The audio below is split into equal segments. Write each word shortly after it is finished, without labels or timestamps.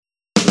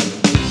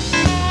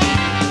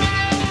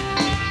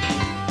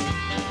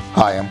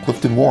Hi, I'm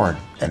Clifton Warren,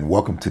 and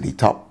welcome to the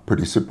Top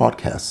Producer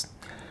Podcast,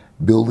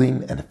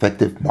 Building an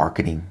Effective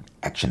Marketing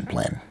Action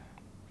Plan.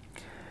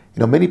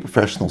 Many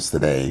professionals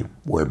today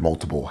wear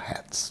multiple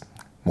hats,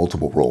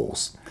 multiple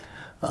roles.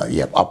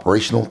 You have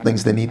operational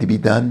things that need to be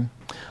done,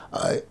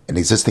 an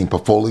existing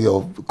portfolio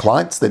of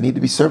clients that need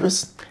to be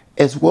serviced,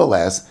 as well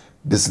as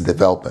business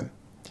development.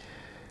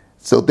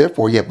 So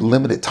therefore, you have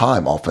limited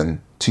time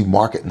often to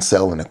market and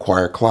sell and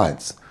acquire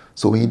clients.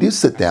 So when you do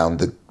sit down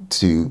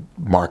to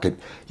market,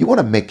 you want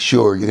to make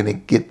sure you're going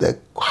to get the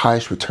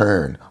highest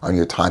return on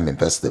your time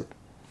invested.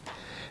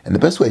 And the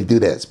best way to do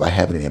that is by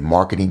having a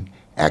marketing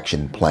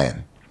action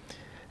plan.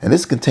 And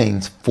this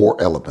contains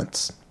 4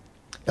 elements.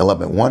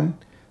 Element 1,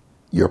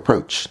 your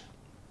approach.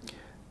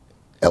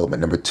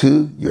 Element number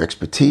 2, your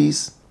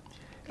expertise.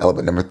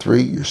 Element number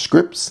 3, your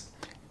scripts.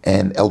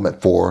 And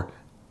element 4,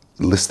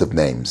 list of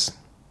names.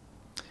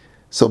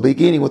 So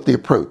beginning with the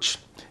approach.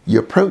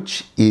 Your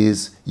approach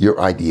is your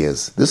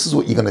ideas. This is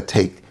what you're going to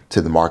take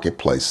to the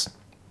marketplace.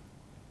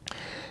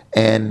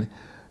 And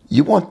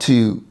you want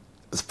to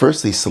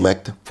firstly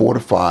select 4 to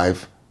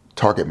 5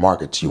 target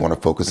markets you want to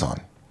focus on.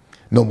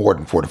 No more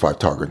than 4 to 5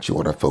 targets you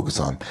want to focus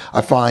on.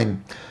 I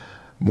find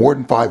more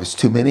than 5 is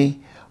too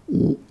many,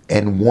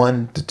 and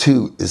 1 to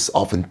 2 is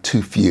often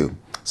too few.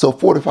 So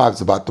 4 to 5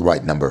 is about the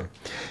right number.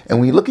 And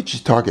when you look at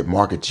your target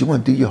markets, you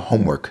want to do your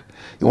homework.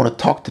 You want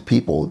to talk to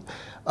people,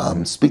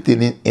 speak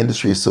to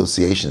industry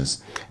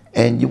associations,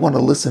 and you want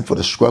to listen for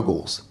the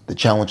struggles, the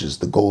challenges,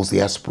 the goals,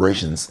 the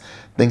aspirations,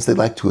 things they'd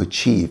like to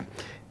achieve.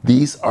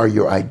 These are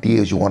your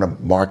ideas you want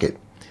to market.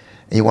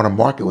 And you want to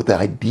market with the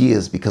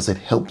ideas because it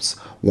helps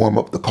warm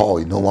up the call.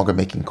 You're no longer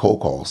making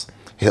cold calls.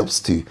 It helps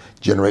to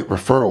generate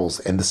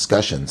referrals and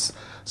discussions.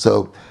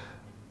 So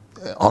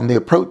on the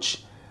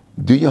approach,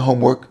 do your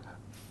homework,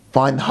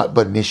 find hot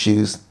button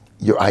issues,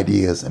 your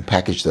ideas, and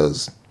package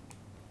those.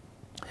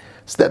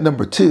 Step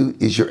number 2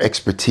 is your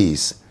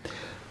expertise.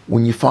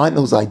 When you find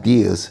those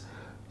ideas,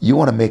 you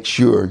want to make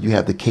sure you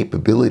have the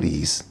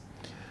capabilities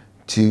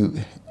to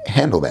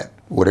handle that,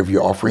 whatever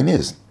your offering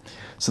is.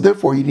 So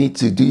therefore, you need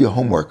to do your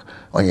homework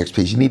on your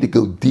expertise. You need to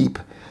go deep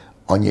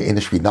on your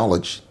industry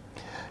knowledge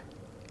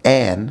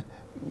and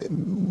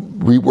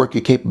rework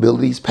your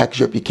capabilities,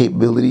 package up your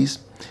capabilities,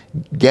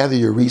 gather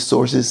your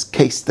resources,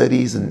 case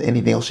studies, and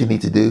anything else you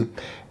need to do,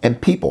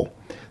 and people.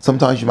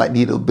 Sometimes you might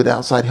need a bit of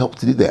outside help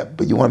to do that,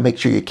 but you want to make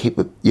sure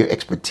your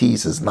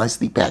expertise is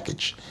nicely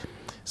packaged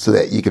so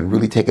that you can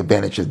really take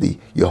advantage of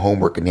your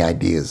homework and the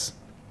ideas.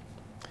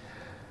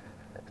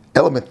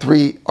 Element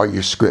 3 are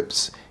your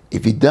scripts.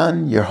 If you've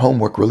done your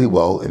homework really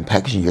well in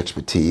packaging your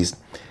expertise,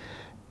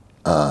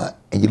 and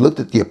you looked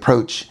at the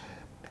approach,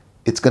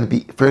 it's going to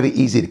be fairly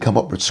easy to come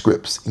up with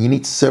scripts. And you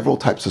need several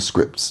types of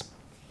scripts.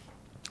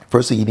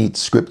 Firstly, you need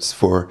scripts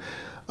for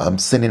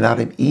sending out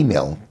an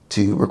email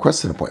to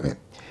request an appointment.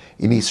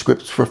 You need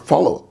scripts for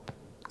follow-up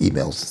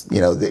emails.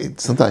 They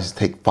sometimes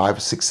take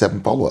 5, 6,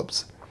 7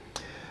 follow-ups.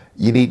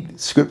 You need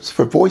scripts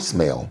for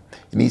voicemail.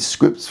 You need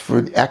scripts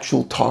for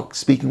actual talk,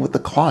 speaking with the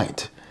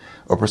client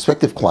or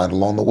prospective client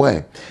along the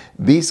way.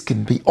 These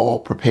can be all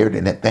prepared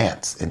in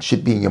advance and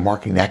should be in your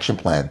marketing action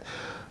plan.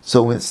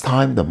 So when it's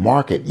time to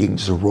market, you can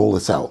just roll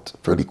this out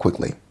fairly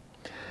quickly.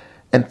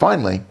 And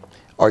finally,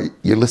 are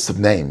your list of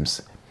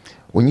names.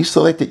 When you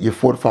selected your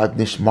 4 to 5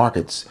 niche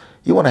markets,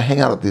 you want to hang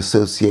out at the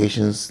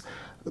associations,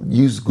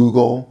 use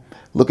Google,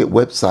 look at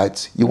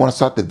websites. You want to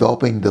start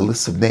developing the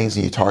list of names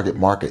in your target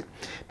market.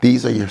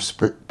 These are your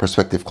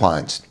prospective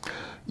clients.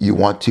 You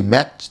want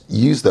to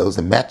use those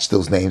and match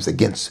those names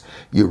against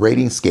your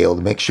rating scale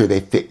to make sure they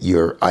fit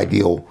your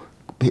ideal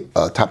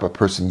type of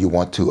person you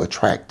want to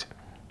attract.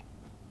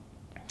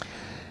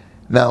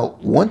 Now,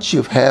 once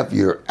you have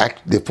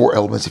the 4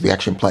 elements of your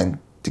action plan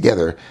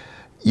together,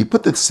 you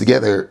put this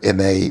together in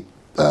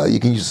you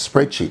can use a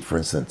spreadsheet, for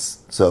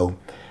instance. So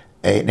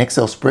an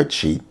Excel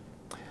spreadsheet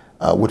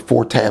with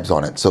 4 tabs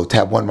on it. So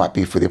tab 1 might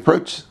be for the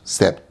approach,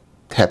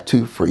 tab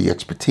 2 for your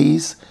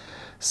expertise,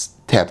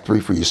 tab 3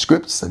 for your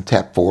scripts, and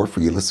tab 4 for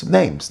your list of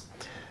names.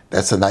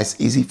 That's a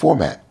nice, easy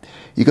format.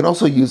 You can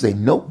also use a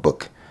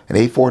notebook, an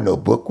A4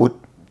 notebook with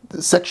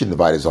section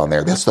dividers on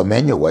there. That's the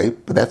manual way,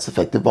 but that's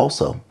effective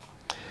also.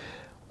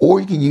 Or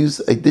you can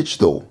use a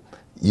digital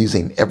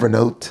using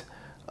Evernote,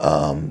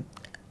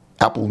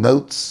 Apple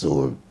Notes,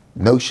 or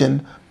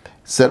Notion.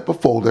 Set up a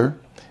folder,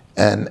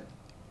 and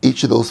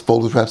each of those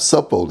folders will have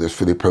subfolders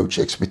for the approach,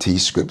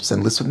 expertise, scripts,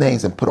 and list of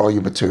names, and put all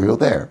your material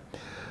there.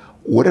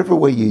 Whatever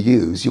way you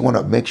use, you want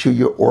to make sure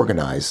you're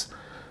organized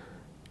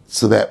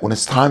so that when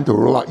it's time to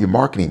roll out your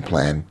marketing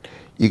plan,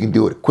 you can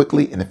do it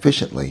quickly and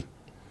efficiently.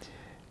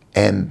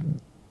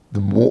 And the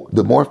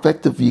more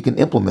effective you can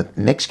implement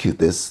and execute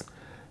this,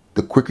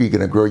 the quicker you're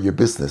going to grow your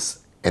business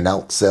and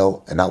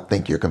outsell and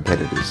outthink your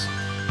competitors.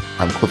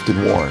 I'm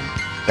Clifton Warren.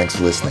 Thanks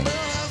for listening.